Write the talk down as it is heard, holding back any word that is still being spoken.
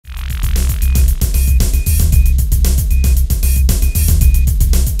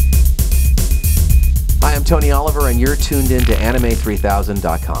Tony Oliver, and you're tuned in to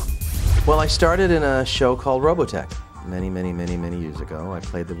Anime3000.com. Well, I started in a show called Robotech many years ago. I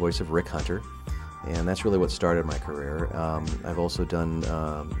played the voice of Rick Hunter, and that's really what started my career. I've also done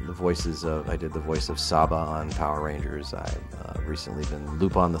the voices of, I did the voice of Saba on Power Rangers. I've recently been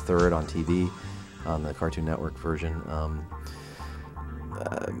Lupin the Third on TV, on the Cartoon Network version.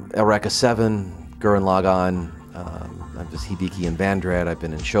 Eureka 7, Gurren Lagann, I'm just Hibiki and Vandred. I've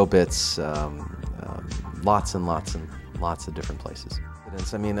been in Showbits, lots and lots of different places.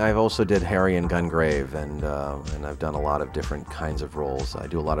 I mean, I've also did Harry and Gungrave, and I've done a lot of different kinds of roles. I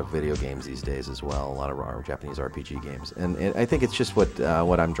do a lot of video games these days as well, a lot of Japanese RPG games, and I think it's just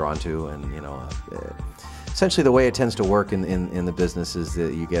what I'm drawn to, and you know, essentially the way it tends to work in the business is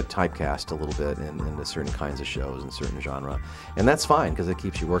that you get typecast a little bit into certain kinds of shows and certain genre, and that's fine because it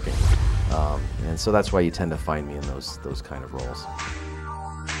keeps you working, and so that's why you tend to find me in those kind of roles.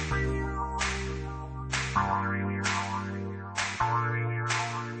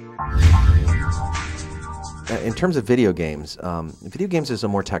 In terms of video games is a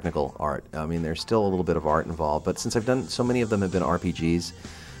more technical art. I mean, there's still a little bit of art involved, but since I've done so many of them have been RPGs,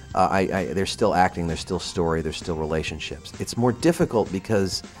 there's still acting, there's still story, there's still relationships. It's more difficult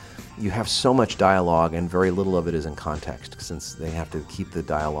because you have so much dialogue and very little of it is in context, since they have to keep the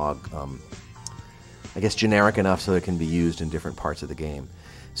dialogue, I guess, generic enough so it can be used in different parts of the game.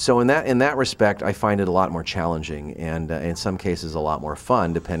 So in that respect, I find it a lot more challenging, and in some cases a lot more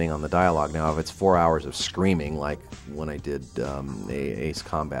fun, depending on the dialogue. Now, if it's 4 hours of screaming, like when I did Ace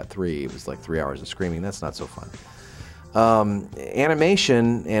Combat 3, it was like 3 hours of screaming, that's not so fun.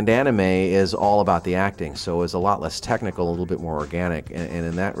 Animation and anime is all about the acting, so it's a lot less technical, a little bit more organic, and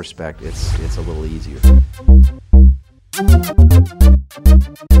in that respect, it's a little easier.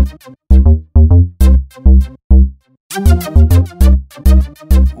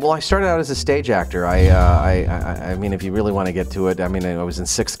 Well, I started out as a stage actor. I mean, if you really want to get to it, I mean, I was in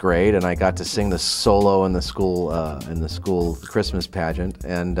 6th grade, and I got to sing the solo in the school Christmas pageant,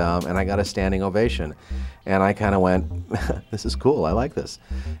 and I got a standing ovation, and I kind of went, "This is cool. I like this,"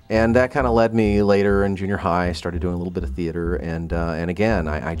 and that kind of led me later in junior high. I started doing a little bit of theater, and again,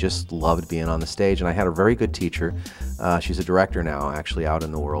 I just loved being on the stage, and I had a very good teacher. She's a director now, actually, out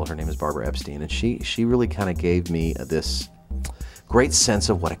in the world. Her name is Barbara Epstein, and she really kind of gave me this great sense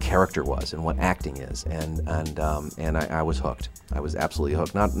of what a character was and what acting is, and I was hooked. I was absolutely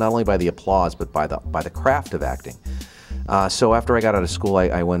hooked, not only by the applause, but by the craft of acting. So after I got out of school,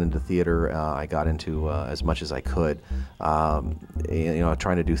 I went into theater. I got into as much as I could. You know,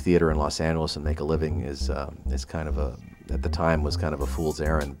 trying to do theater in Los Angeles and make a living is kind of at the time was kind of a fool's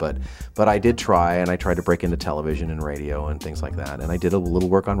errand, but I did try, and I tried to break into television and radio and things like that, and I did a little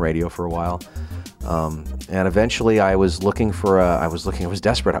work on radio for a while, and eventually I was looking for I was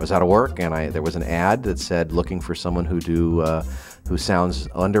desperate. I was out of work, and there was an ad that said looking for someone who sounds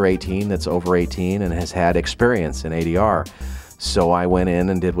under 18, that's over 18, and has had experience in ADR. So I went in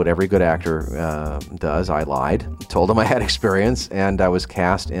and did what every good actor does. I lied, told them I had experience, and I was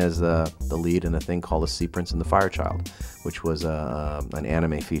cast as the lead in a thing called The Sea Prince and the Fire Child, which was an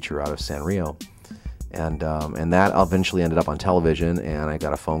anime feature out of Sanrio. And that eventually ended up on television, and I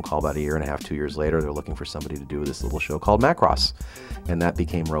got a phone call about 1.5 years, 2 years later. They're looking for somebody to do this little show called Macross, and that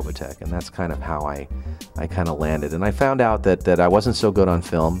became Robotech, and that's kind of how I kind of landed. And I found out that I wasn't so good on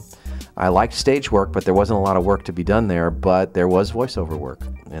film. I liked stage work, but there wasn't a lot of work to be done there, but there was voiceover work.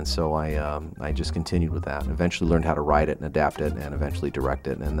 And so I just continued with that. Eventually learned how to write it and adapt it and eventually direct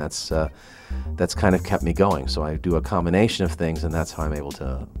it, and that's kind of kept me going. So I do a combination of things, and that's how I'm able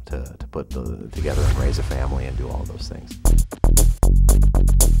to put together and raise a family and do all of those things.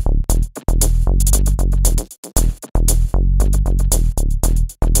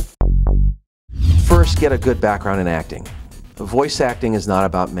 First, get a good background in acting. Voice acting is not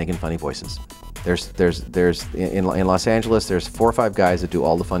about making funny voices. In Los Angeles, there's 4 or 5 guys that do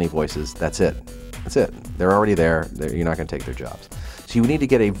all the funny voices. That's it. That's it. They're already there. You're not going to take their jobs. So you need to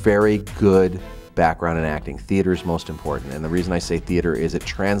get a very good background in acting. Theater is most important, and the reason I say theater is it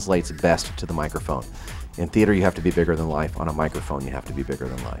translates best to the microphone. In theater, you have to be bigger than life. On a microphone, you have to be bigger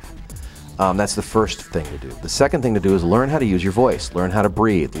than life. That's the first thing to do. The second thing to do is learn how to use your voice. Learn how to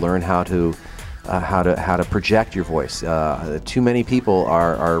breathe. Learn how to project your voice. Too many people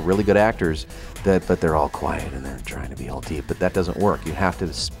are really good actors, but they're all quiet and they're trying to be all deep. But that doesn't work. You have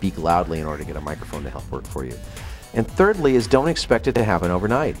to speak loudly in order to get a microphone to help work for you. And thirdly is don't expect it to happen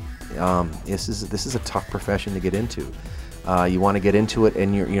overnight. This is a tough profession to get into. You want to get into it,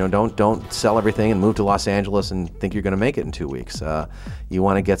 and don't sell everything and move to Los Angeles and think you're going to make it in 2 weeks. You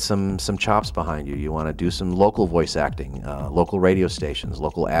want to get some chops behind you. You want to do some local voice acting, local radio stations,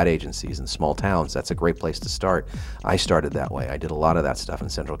 local ad agencies in small towns. That's a great place to start. I started that way. I did a lot of that stuff in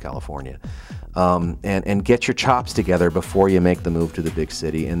Central California. And get your chops together before you make the move to the big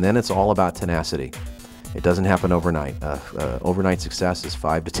city. And then it's all about tenacity. It doesn't happen overnight. Overnight success is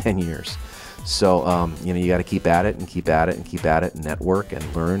 5 to 10 years. So, you got to keep at it and keep at it and keep at it and network and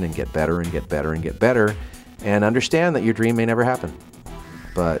learn and get better and get better and get better, and understand that your dream may never happen.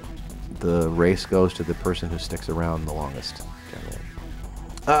 But the race goes to the person who sticks around the longest, generally.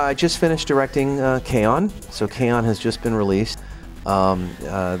 I just finished directing K-On! So K-On! Has just been released.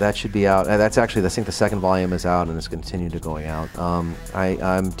 That should be out. That's actually, I think the second volume is out and it's continued to going out.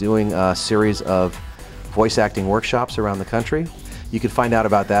 I'm doing a series of voice acting workshops around the country. You can find out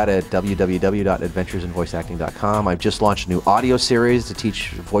about that at www.adventuresinvoiceacting.com. I've just launched a new audio series to teach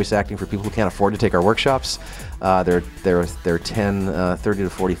voice acting for people who can't afford to take our workshops. They're 10, 30 to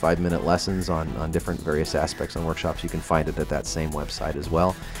 45 minute lessons on different various aspects on workshops. You can find it at that same website as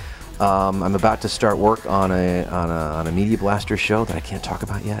well. I'm about to start work on a Media Blaster show that I can't talk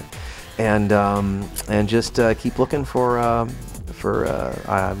about yet, and just keep looking for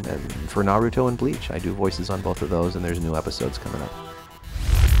Naruto and Bleach. I do voices on both of those, and there's new episodes coming up.